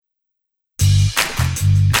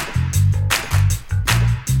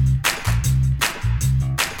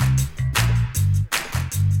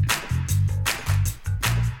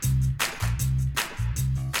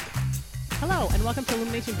welcome to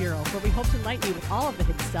Illumination Bureau, where we hope to enlighten you with all of the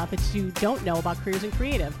hidden stuff that you don't know about careers in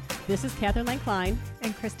creative. This is Catherine Lang Klein.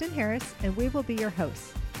 And Kristen Harris, and we will be your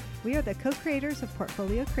hosts. We are the co-creators of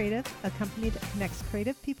Portfolio Creative, a company that connects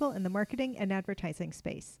creative people in the marketing and advertising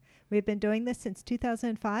space. We've been doing this since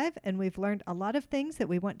 2005, and we've learned a lot of things that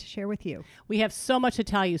we want to share with you. We have so much to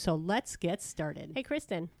tell you, so let's get started. Hey,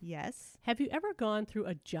 Kristen. Yes? Have you ever gone through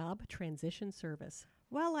a job transition service?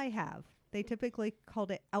 Well, I have. They typically called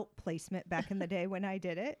it outplacement back in the day when I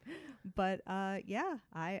did it. But yeah,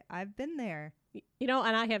 I've been there. You know,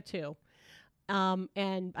 and I have too.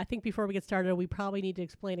 And I think before we get started, we probably need to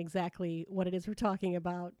explain exactly what it is we're talking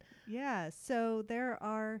about. Yeah, so there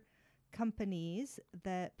are companies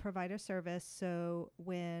that provide a service. So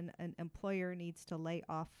when an employer needs to lay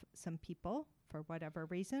off some people for whatever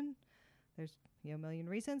reason, there's a million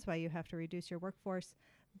reasons why you have to reduce your workforce.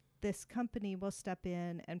 This company will step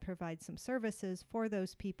in and provide some services for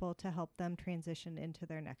those people to help them transition into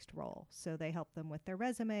their next role. So they help them with their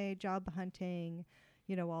resume, job hunting,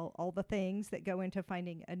 all the things that go into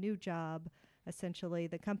finding a new job. Essentially,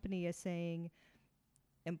 the company is saying,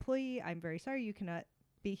 employee, I'm very sorry you cannot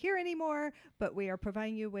be here anymore, but we are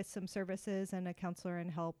providing you with some services and a counselor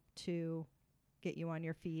and help to get you on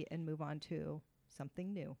your feet and move on to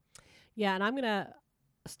something new. Yeah, and I'm going to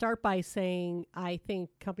start by saying I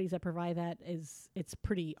think companies that provide that it's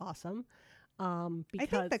pretty awesome. Because I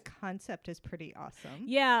think the concept is pretty awesome.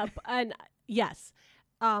 Yeah, and yes.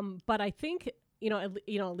 But I think,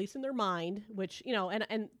 at least in their mind, which,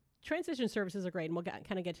 and transition services are great, and we'll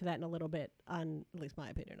kind of get to that in a little bit on at least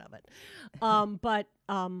my opinion of it. But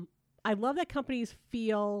I love that companies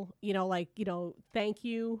feel, thank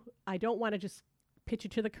you. I don't want to just pitch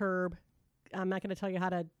you to the curb. I'm not going to tell you how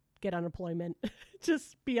to get unemployment.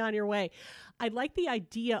 Just be on your way. I like the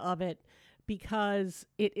idea of it because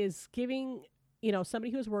it is giving,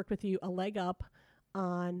 somebody who has worked with you a leg up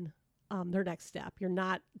on their next step. You're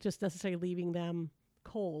not just necessarily leaving them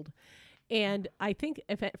cold. And I think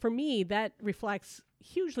for me, that reflects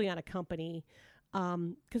hugely on a company.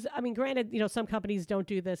 Because, granted, some companies don't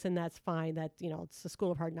do this and that's fine. That, it's the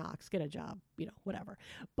school of hard knocks, get a job, whatever.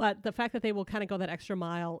 But the fact that they will kind of go that extra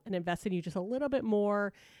mile and invest in you just a little bit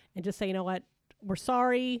more and just say, you know what, we're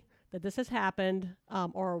sorry that this has happened,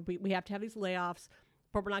 or we have to have these layoffs,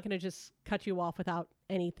 but we're not going to just cut you off without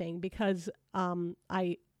anything. Because I'm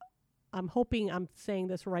hoping I'm saying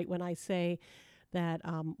this right when I say that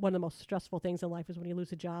one of the most stressful things in life is when you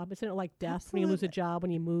lose a job. Isn't it like death Absolutely. when you lose a job,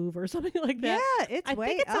 when you move or something like that? Yeah, I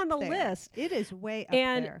think it's on the list. It is way up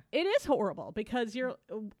and there. it is horrible because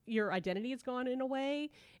your identity is gone in a way,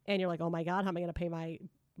 and you're like, oh my God, how am I going to pay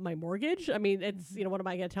my mortgage? It's, what am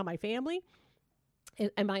I going to tell my family?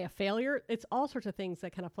 Am I a failure? It's all sorts of things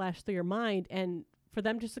that kind of flash through your mind. And for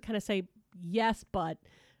them just to kind of say, yes, but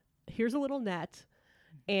here's a little net.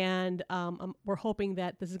 And we're hoping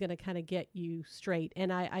that this is going to kind of get you straight.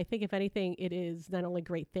 And I think, if anything, it is not only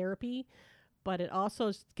great therapy, but it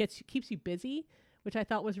also keeps you busy, which I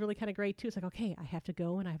thought was really kind of great, too. It's like, okay, I have to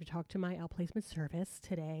go and I have to talk to my outplacement service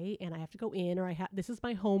today, and I have to go in, or this is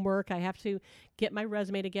my homework. I have to get my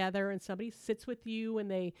resume together, and somebody sits with you and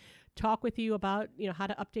they talk with you about, how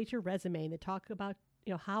to update your resume. And they talk about,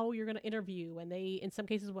 how you're going to interview, and they, in some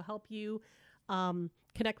cases, will help you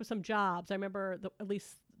connect with some jobs. I remember at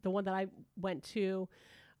least the one that I went to,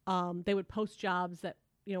 they would post jobs that,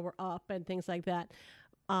 were up and things like that.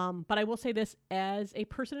 But I will say this, as a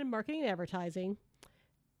person in marketing and advertising,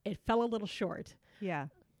 it fell a little short. Yeah.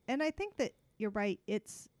 And I think that you're right.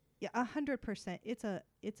 It's 100%. It's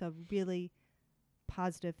a really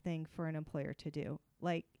positive thing for an employer to do.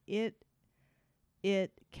 Like it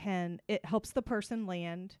helps the person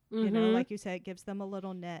land, like you said, it gives them a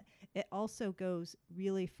little net. It also goes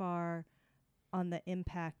really far on the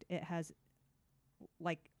impact it has,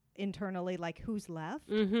 like internally, like who's left.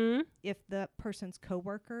 Mm-hmm. If the person's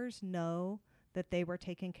coworkers know that they were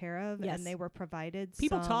taken care of, yes, and they were provided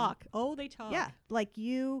people talk. Oh, they talk. Yeah. Like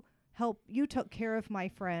you took care of my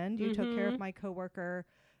friend, you took care of my coworker.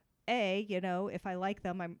 If I like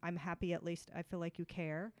them, I'm happy, at least I feel like you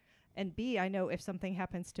care. And B, I know if something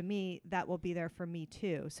happens to me, that will be there for me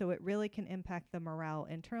too. So it really can impact the morale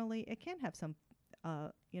internally. It can have some,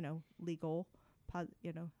 legal,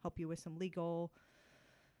 help you with some legal,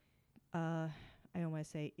 I don't want to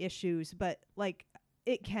say issues, but like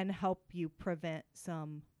it can help you prevent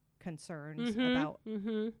some concerns about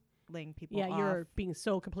laying people off. Yeah, you're being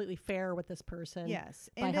so completely fair with this person. Yes.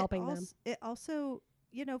 By and helping them. It also,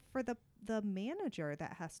 for the manager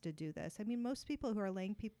that has to do this. Most people who are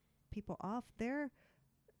laying people off, they're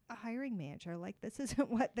a hiring manager. Like, this isn't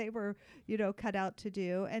what they were, cut out to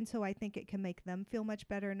do. And so I think it can make them feel much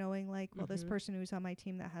better knowing, like, well, this person who's on my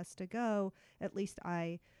team that has to go, at least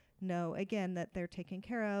I know, again, that they're taken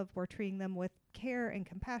care of. We're treating them with care and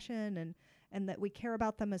compassion, and that we care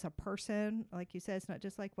about them as a person. Like you said, it's not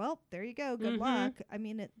just like, well, there you go, good luck. I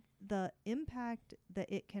mean, the impact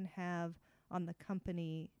that it can have on the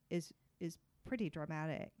company is pretty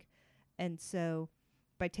dramatic. And so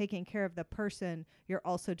by taking care of the person, you're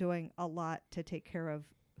also doing a lot to take care of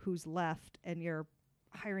who's left and your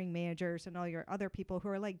hiring managers and all your other people who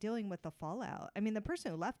are like dealing with the fallout. I mean, the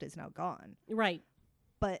person who left is now gone. Right.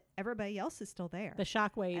 But everybody else is still there. The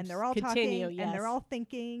shockwaves and they're all continue, talking, yes. and they're all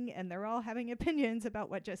thinking, and they're all having opinions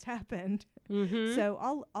about what just happened. So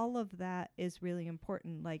all of that is really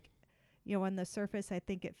important. Like, on the surface, I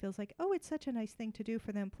think it feels like, oh, it's such a nice thing to do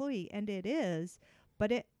for the employee. And it is,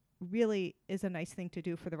 but it really is a nice thing to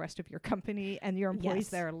do for the rest of your company and your employees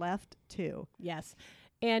that are left too. Yes.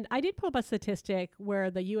 And I did pull up a statistic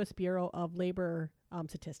where the U.S. Bureau of Labor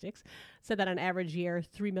Statistics said that on average year,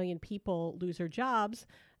 3 million people lose their jobs.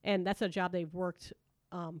 And that's a job they've worked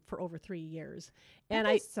for over 3 years. And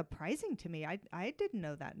that is surprising to me. I didn't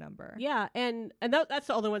know that number. Yeah. And that's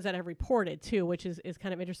the only ones that have reported too, which is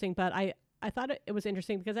kind of interesting. But I thought it was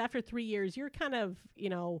interesting because after 3 years, you're kind of,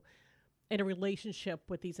 in a relationship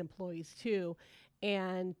with these employees too.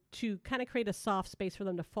 And to kind of create a soft space for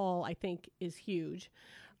them to fall, I think is huge.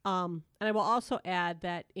 And I will also add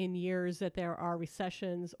that in years that there are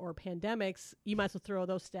recessions or pandemics, you might as well throw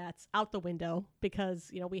those stats out the window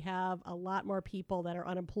because, we have a lot more people that are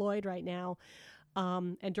unemployed right now.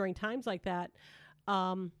 And during times like that,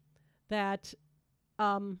 when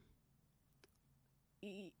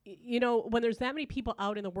there's that many people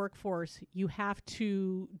out in the workforce, you have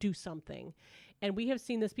to do something. And we have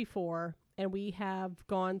seen this before, and we have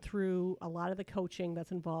gone through a lot of the coaching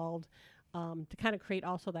that's involved to kind of create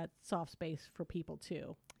also that soft space for people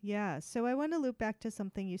too. Yeah. So I want to loop back to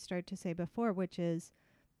something you started to say before, which is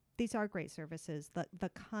these are great services. The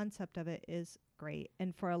concept of it is great.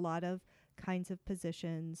 And for a lot of kinds of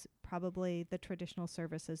positions, probably the traditional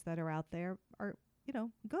services that are out there are,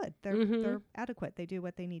 good. They're adequate. They do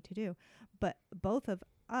what they need to do. But both of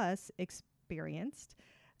us experienced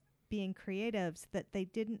being creatives that they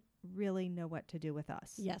didn't really know what to do with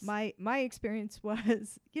us. Yes. My experience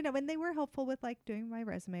was, and they were helpful with like doing my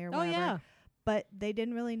resume or whatever. Oh, yeah. But they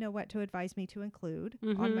didn't really know what to advise me to include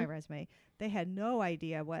on my resume. They had no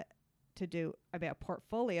idea what to do about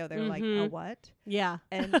portfolio. They were like, a what? Yeah.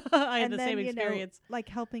 And I had the then, same experience. like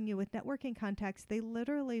helping you with networking contacts, they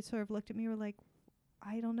literally sort of looked at me and were like,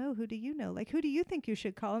 I don't know. Who do you know? Like, who do you think you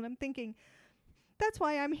should call? And I'm thinking, that's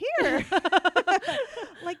why I'm here.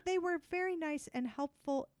 Like, they were very nice and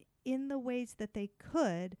helpful in the ways that they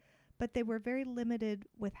could, but they were very limited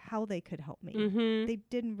with how they could help me. They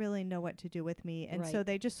didn't really know what to do with me. And so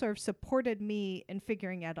they just sort of supported me in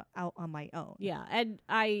figuring it out on my own. Yeah. And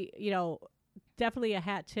I, definitely a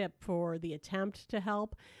hat tip for the attempt to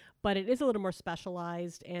help, but it is a little more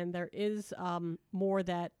specialized and there is more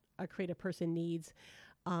that a creative person needs.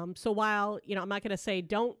 So while, I'm not going to say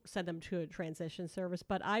don't send them to a transition service,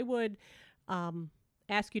 but I would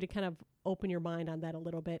ask you to kind of open your mind on that a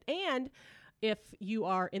little bit. And if you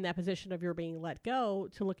are in that position of you're being let go,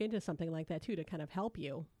 to look into something like that too, to kind of help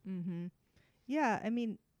you. Yeah. I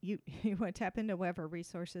mean, you want to tap into whatever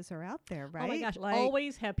resources are out there, right? Oh my gosh. Like,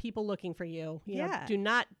 always have people looking for you. You know, do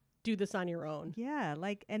not do this on your own. Yeah.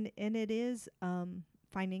 Like, and it is,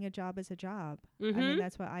 finding a job is a job. I mean,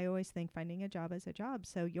 that's what I always think, finding a job is a job.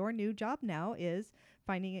 So your new job now is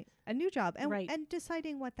finding a new job and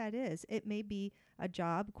deciding what that is. It may be a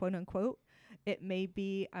job, quote unquote. It may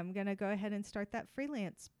be, I'm going to go ahead and start that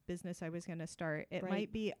freelance business I was going to start. It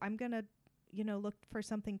might be, I'm going to, look for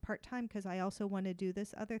something part-time because I also want to do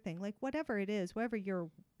this other thing. Like whatever it is, whatever your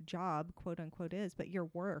job, quote unquote, is, but your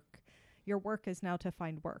work is now to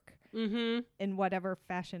find work in whatever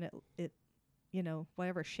fashion it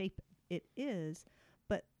whatever shape it is.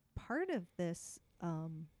 But part of this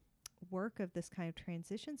work of this kind of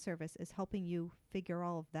transition service is helping you figure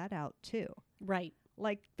all of that out too. Right.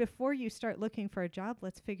 Like before you start looking for a job,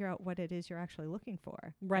 let's figure out what it is you're actually looking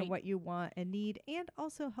for. Right. And what you want and need, and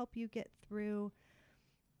also help you get through,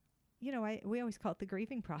 we always call it the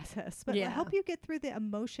grieving process, but help you get through the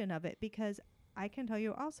emotion of it, because I can tell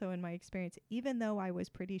you also in my experience, even though I was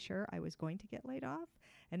pretty sure I was going to get laid off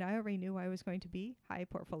and I already knew I was going to be high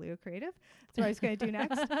portfolio creative, that's what I was going to do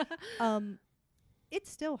next, it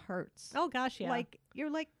still hurts. Oh gosh, yeah. Like you're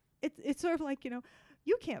like, it's sort of like,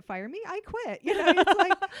 you can't fire me, I quit. It's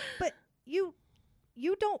like, but you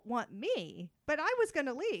don't want me, but I was going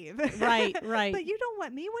to leave. Right, right. But you don't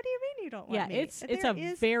want me? What do you mean you don't want me? It's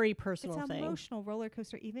a very personal thing. It's an emotional roller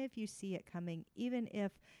coaster, even if you see it coming, even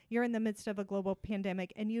if you're in the midst of a global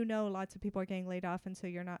pandemic and you know lots of people are getting laid off and so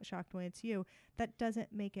you're not shocked when it's you. That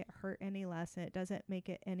doesn't make it hurt any less, and it doesn't make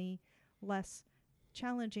it any less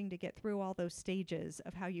challenging to get through all those stages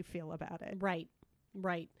of how you feel about it. Right,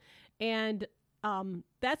 right. And I'm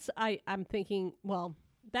thinking, well,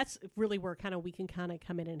 that's really where we can kind of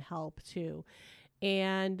come in and help too.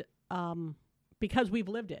 And because we've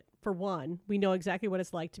lived it, for one, we know exactly what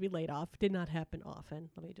it's like to be laid off. Did not happen often.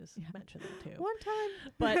 Let me just mention that too. One time.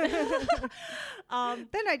 But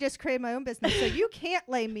then I just created my own business, so you can't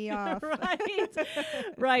lay me off. Right.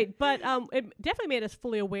 Right. But it definitely made us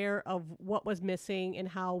fully aware of what was missing and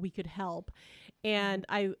how we could help. And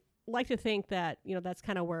I like to think that, that's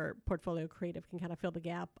kind of where Portfolio Creative can kind of fill the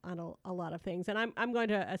gap on a lot of things. And I'm going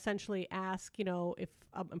to essentially ask, if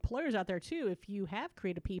employers out there too, if you have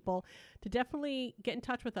creative people, to definitely get in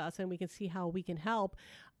touch with us and we can see how we can help,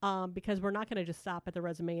 because we're not going to just stop at the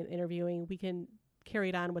resume and interviewing. We can carry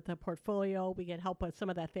it on with the portfolio. We can help with some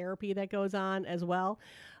of that therapy that goes on as well.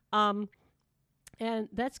 And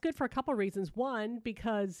that's good for a couple of reasons. One,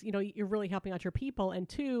 because, you're really helping out your people. And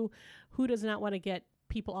two, who does not want to get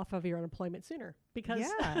people off of your unemployment sooner? Because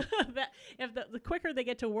if the quicker they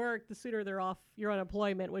get to work, the sooner they're off your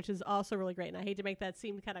unemployment, which is also really great. And I hate to make that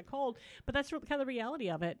seem kind of cold, but that's kind of the reality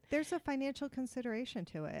of it. There's a financial consideration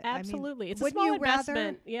to it. Absolutely. I mean, it's a small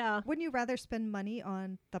investment. Wouldn't you rather spend money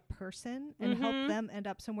on the person and help them end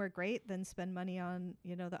up somewhere great than spend money on,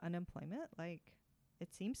 the unemployment?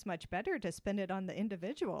 It seems much better to spend it on the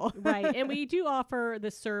individual. Right. And we do offer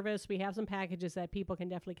this service. We have some packages that people can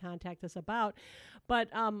definitely contact us about. But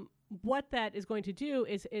what that is going to do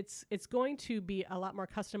is it's going to be a lot more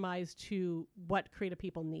customized to what creative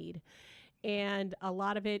people need. And a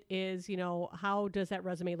lot of it is, how does that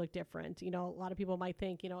resume look different? A lot of people might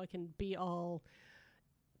think, it can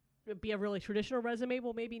be a really traditional resume.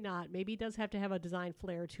 Well, maybe not. Maybe it does have to have a design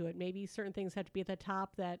flair to it. Maybe certain things have to be at the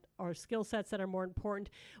top that are skill sets that are more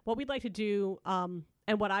important. What we'd like to do, and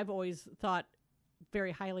what I've always thought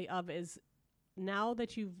very highly of, is now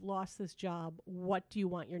that you've lost this job, what do you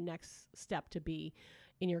want your next step to be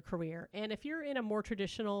in your career? And if you're in a more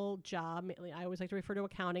traditional job, I always like to refer to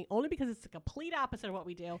accounting only because it's the complete opposite of what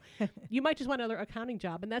we do. You might just want another accounting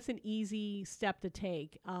job, and that's an easy step to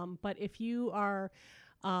take. But if you are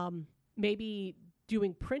maybe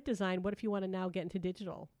doing print design, what if you want to now get into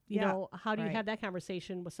digital? How do you have that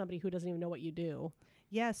conversation with somebody who doesn't even know what you do?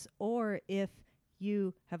 Yes. Or if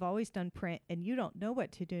you have always done print and you don't know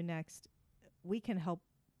what to do next, we can help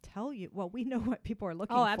tell you. Well, we know what people are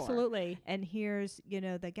looking for. Oh, absolutely. And here's,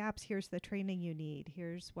 the gaps. Here's the training you need.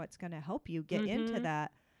 Here's what's going to help you get into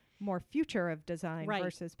that more future of design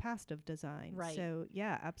versus past of design. Right. So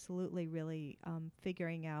yeah, absolutely. Really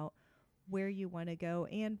figuring out where you want to go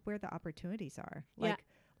and where the opportunities are.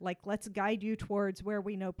 Like let's guide you towards where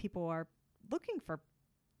we know people are looking for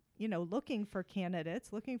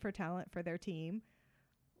candidates, looking for talent for their team.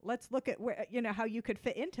 Let's look at where, how you could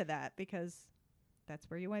fit into that, because that's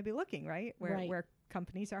where you want to be looking, right? Where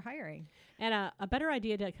companies are hiring. And a better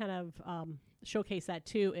idea to kind of showcase that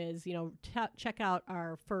too is, check out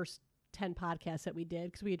our first 10 podcasts that we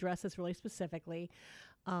did, because we address this really specifically.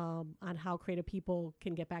 On how creative people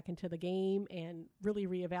can get back into the game and really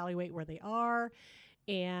reevaluate where they are,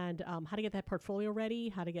 and how to get that portfolio ready,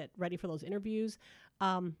 how to get ready for those interviews.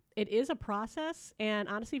 It is a process, and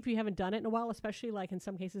honestly, if you haven't done it in a while, especially like in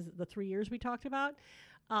some cases the 3 years we talked about,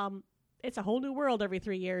 it's a whole new world every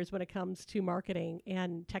 3 years when it comes to marketing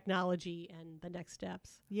and technology and the next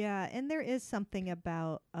steps. Yeah, and there is something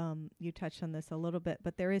about, you touched on this a little bit,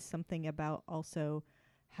 but there is something about also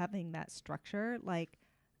having that structure, like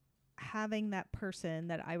having that person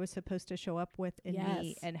that I was supposed to show up with and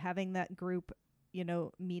meet, and having that group,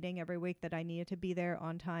 meeting every week that I needed to be there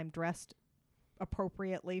on time, dressed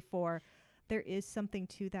appropriately for. There is something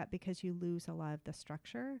to that, because you lose a lot of the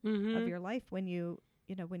structure of your life when you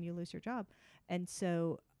lose your job. And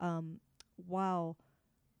so while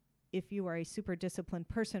if you are a super disciplined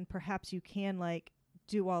person, perhaps you can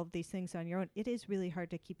do all of these things on your own, it is really hard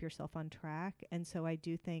to keep yourself on track. And so I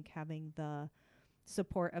do think having the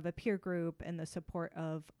support of a peer group and the support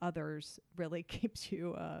of others really keeps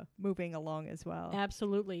you moving along as well.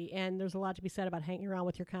 Absolutely. And there's a lot to be said about hanging around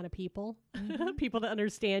with your kind of people, people that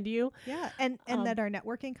understand you. Yeah. And that are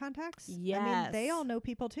networking contacts. Yes. I mean, they all know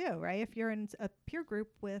people too, right? If you're in a peer group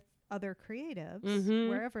with other creatives,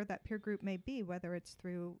 wherever that peer group may be, whether it's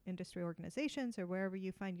through industry organizations or wherever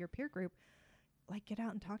you find your peer group, like get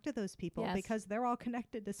out and talk to those people Yes. because they're all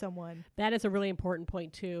connected to someone. That is a really important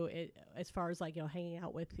point too, as far as like, hanging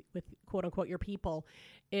out with quote unquote your people,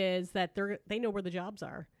 is that they know where the jobs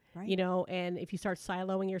are. Right. And if you start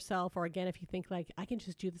siloing yourself, or again, if you think like I can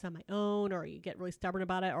just do this on my own, or you get really stubborn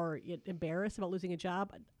about it, or you get embarrassed about losing a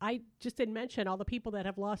job. I just didn't mention all the people that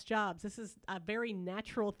have lost jobs. This is a very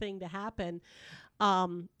natural thing to happen.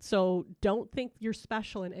 So don't think you're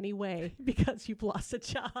special in any way because you've lost a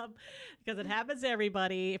job, because it happens to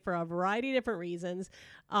everybody for a variety of different reasons.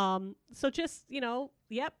 So just,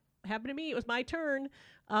 yep, happened to me. It was my turn.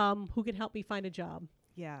 Who can help me find a job?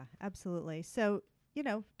 Yeah, absolutely. So,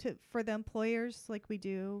 for the employers, like we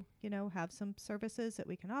do, have some services that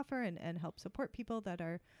we can offer and help support people that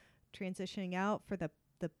are transitioning out. For the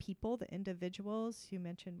people, the individuals, you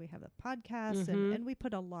mentioned we have a podcast and we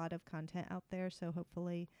put a lot of content out there. So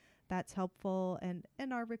hopefully that's helpful. And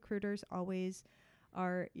our recruiters always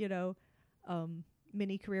are,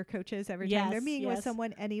 mini career coaches. Every time they're meeting with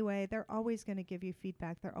someone anyway, they're always going to give you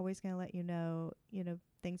feedback. They're always going to let you know,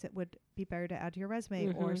 things that would be better to add to your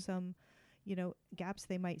resume or some, gaps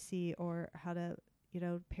they might see, or how to,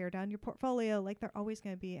 pare down your portfolio. Like, they're always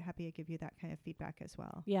going to be happy to give you that kind of feedback as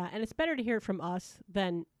well. Yeah. And it's better to hear it from us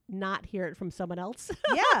than not hear it from someone else.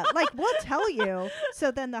 Yeah. Like, we'll tell you. So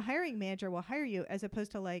then the hiring manager will hire you, as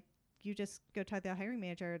opposed to like, you just go talk to the hiring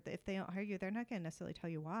manager. If they don't hire you, they're not going to necessarily tell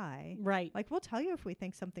you why. Right. Like, we'll tell you if we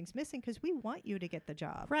think something's missing, because we want you to get the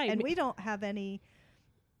job. Right. And we don't have any,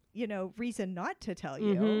 reason not to tell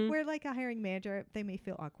you. We're like a hiring manager. They may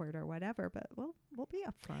feel awkward or whatever, but we'll be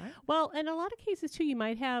upfront. Well, in a lot of cases too, you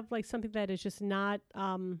might have like something that is just not,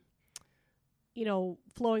 flowing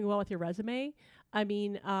well with your resume. I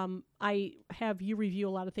mean, I have you review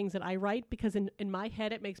a lot of things that I write, because in my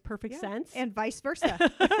head, it makes perfect sense. And vice versa.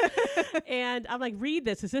 And I'm like, read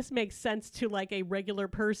this. Does this make sense to like a regular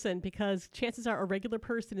person? Because chances are a regular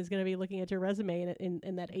person is going to be looking at your resume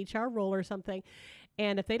in that HR role or something.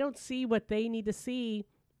 And if they don't see what they need to see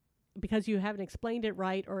because you haven't explained it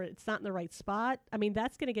right, or it's not in the right spot, I mean,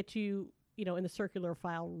 that's going to get you, in the circular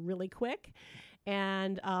file really quick.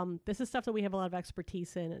 And this is stuff that we have a lot of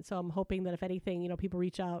expertise in. And so I'm hoping that if anything, people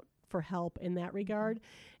reach out for help in that regard.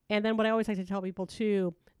 And then what I always like to tell people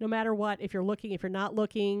too, no matter what, if you're looking, if you're not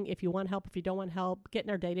looking, if you want help, if you don't want help, get in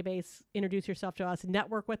our database, introduce yourself to us,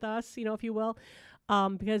 network with us, if you will,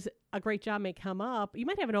 because a great job may come up. You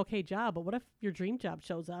might have an okay job, but what if your dream job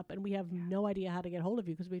shows up and we have no idea how to get hold of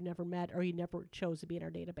you because we've never met, or you never chose to be in our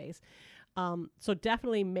database. So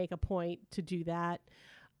definitely make a point to do that.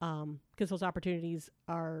 Because those opportunities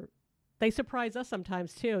they surprise us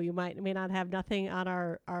sometimes too. You may not have nothing on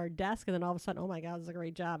our desk, and then all of a sudden, oh my God, this is a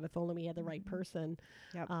great job. If only we had the right person.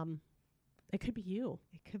 Yep. It could be you.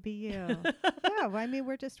 It could be you. Yeah. Well, I mean,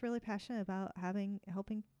 we're just really passionate about helping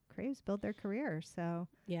creatives build their career. So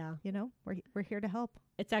yeah, we're here to help.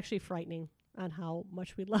 It's actually frightening on how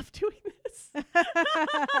much we love doing this. And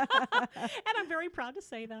I'm very proud to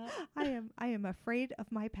say that. I am afraid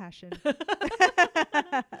of my passion.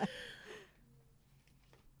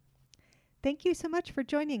 Thank you so much for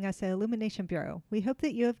joining us at Illumination Bureau. We hope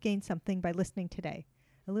that you have gained something by listening today.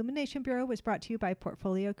 Illumination Bureau was brought to you by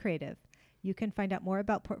Portfolio Creative. You can find out more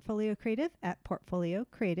about Portfolio Creative at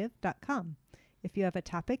portfoliocreative.com. If you have a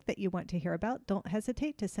topic that you want to hear about, don't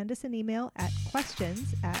hesitate to send us an email at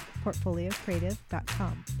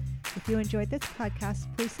questions@portfoliocreative.com. If you enjoyed this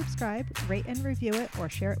podcast, please subscribe, rate and review it, or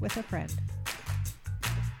share it with a friend.